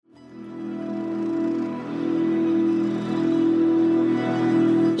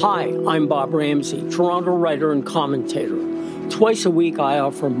Hi, I'm Bob Ramsay, Toronto writer and commentator. Twice a week, I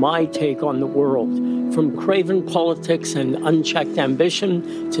offer my take on the world, from craven politics and unchecked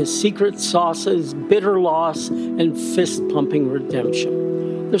ambition to secret sauces, bitter loss, and fist-pumping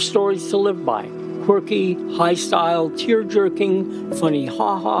redemption. They're stories to live by. Quirky, high-style, tear-jerking, funny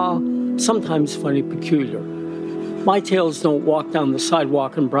ha-ha, sometimes funny peculiar. My tales don't walk down the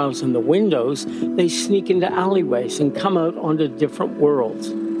sidewalk and browse in the windows. They sneak into alleyways and come out onto different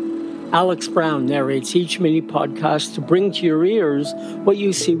worlds. Alex Brown narrates each mini-podcast to bring to your ears what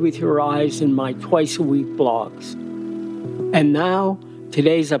you see with your eyes in my twice-a-week blogs. And now,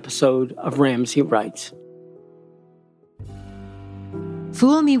 today's episode of Ramsay Writes.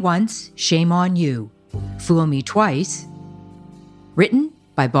 Fool me once, shame on you. Fool me twice. Written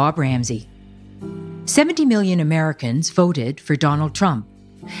by Bob Ramsay. 70 million Americans voted for Donald Trump.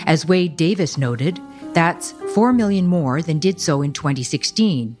 As Wade Davis noted, that's 4 million more than did so in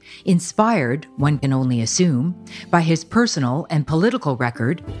 2016, inspired, one can only assume, by his personal and political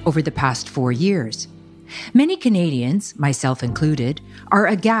record over the past 4 years. Many Canadians, myself included, are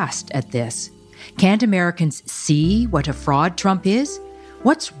aghast at this. Can't Americans see what a fraud Trump is?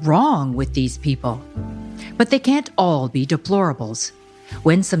 What's wrong with these people? But they can't all be deplorables.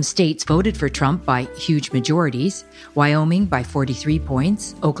 When some states voted for Trump by huge majorities, Wyoming by 43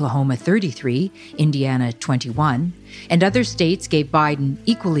 points, Oklahoma 33, Indiana 21, and other states gave Biden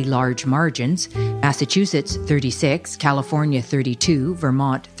equally large margins, Massachusetts 36, California 32,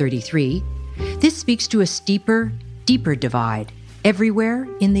 Vermont 33, this speaks to a steeper, deeper divide everywhere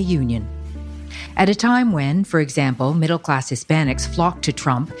in the Union. At a time when, for example, middle-class Hispanics flocked to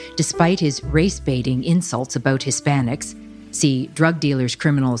Trump despite his race-baiting insults about Hispanics, see drug dealers,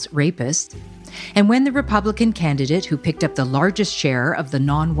 criminals, rapists, and when the Republican candidate who picked up the largest share of the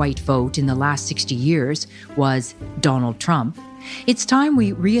non-white vote in the last 60 years was Donald Trump, it's time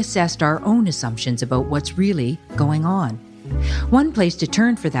we reassessed our own assumptions about what's really going on. One place to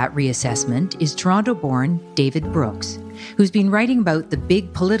turn for that reassessment is Toronto-born David Brooks, who's been writing about the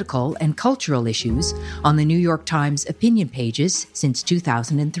big political and cultural issues on the New York Times opinion pages since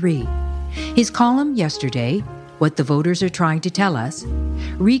 2003. His column yesterday, What the Voters Are Trying to Tell Us,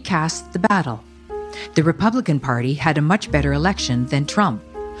 recast the battle. The Republican Party had a much better election than Trump.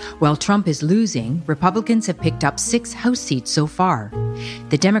 While Trump is losing, Republicans have picked up 6 House seats so far.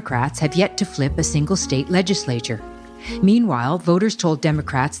 The Democrats have yet to flip a single state legislature. Meanwhile, voters told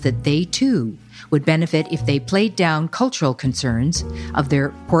Democrats that they, too, would benefit if they played down cultural concerns of their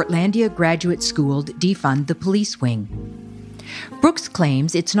Portlandia graduate schooled defund the police wing. Brooks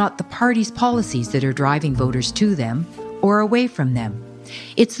claims it's not the party's policies that are driving voters to them or away from them.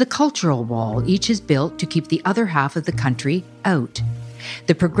 It's the cultural wall each has built to keep the other half of the country out.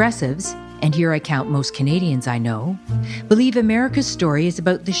 The progressives, and here I count most Canadians I know, believe America's story is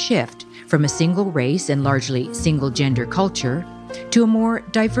about the shift from a single race and largely single gender culture to a more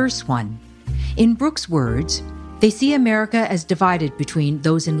diverse one. In Brooks' words, they see America as divided between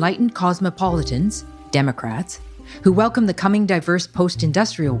those enlightened cosmopolitans, Democrats, who welcome the coming diverse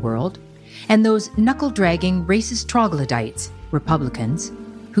post-industrial world, and those knuckle-dragging racist troglodytes, Republicans,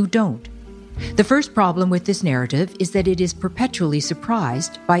 who don't. The first problem with this narrative is that it is perpetually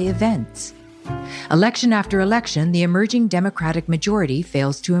surprised by events. Election after election, the emerging Democratic majority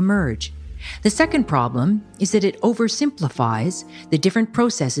fails to emerge. The second problem is that it oversimplifies the different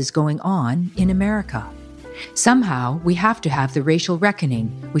processes going on in America. Somehow, we have to have the racial reckoning,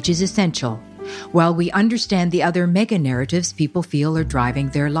 which is essential, while we understand the other mega-narratives people feel are driving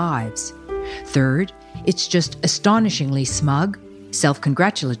their lives. Third, it's just astonishingly smug,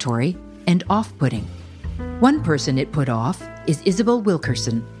 self-congratulatory, and off-putting. One person it put off is Isabel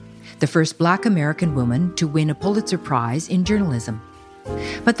Wilkerson, the first Black American woman to win a Pulitzer Prize in journalism.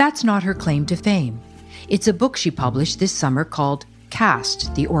 But that's not her claim to fame. It's a book she published this summer called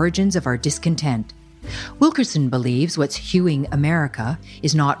Caste: The Origins of Our Discontent. Wilkerson believes what's hewing America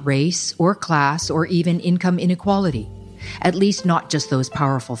is not race or class or even income inequality, at least not just those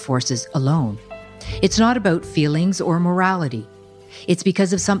powerful forces alone. It's not about feelings or morality. It's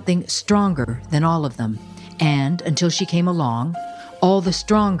because of something stronger than all of them, and, until she came along, all the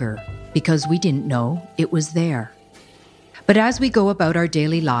stronger because we didn't know it was there. But as we go about our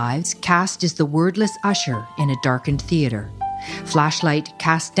daily lives, caste is the wordless usher in a darkened theater, flashlight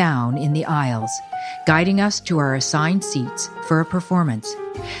cast down in the aisles, guiding us to our assigned seats for a performance.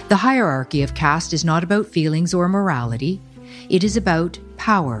 The hierarchy of caste is not about feelings or morality. It is about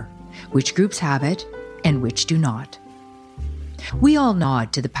power, which groups have it and which do not. We all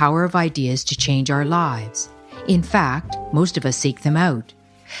nod to the power of ideas to change our lives. In fact, most of us seek them out,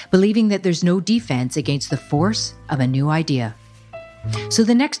 believing that there's no defense against the force of a new idea. So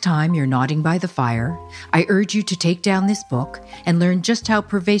the next time you're nodding by the fire, I urge you to take down this book and learn just how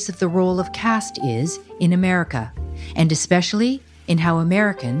pervasive the role of caste is in America, and especially in how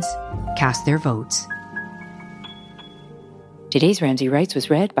Americans cast their votes. Today's Ramsay Writes was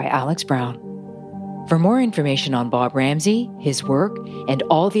read by Alex Brown. For more information on Bob Ramsay, his work, and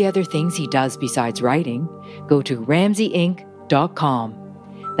all the other things he does besides writing, go to RamsayInc.com.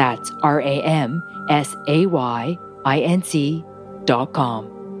 That's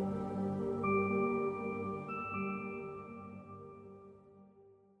RamsayInc.com.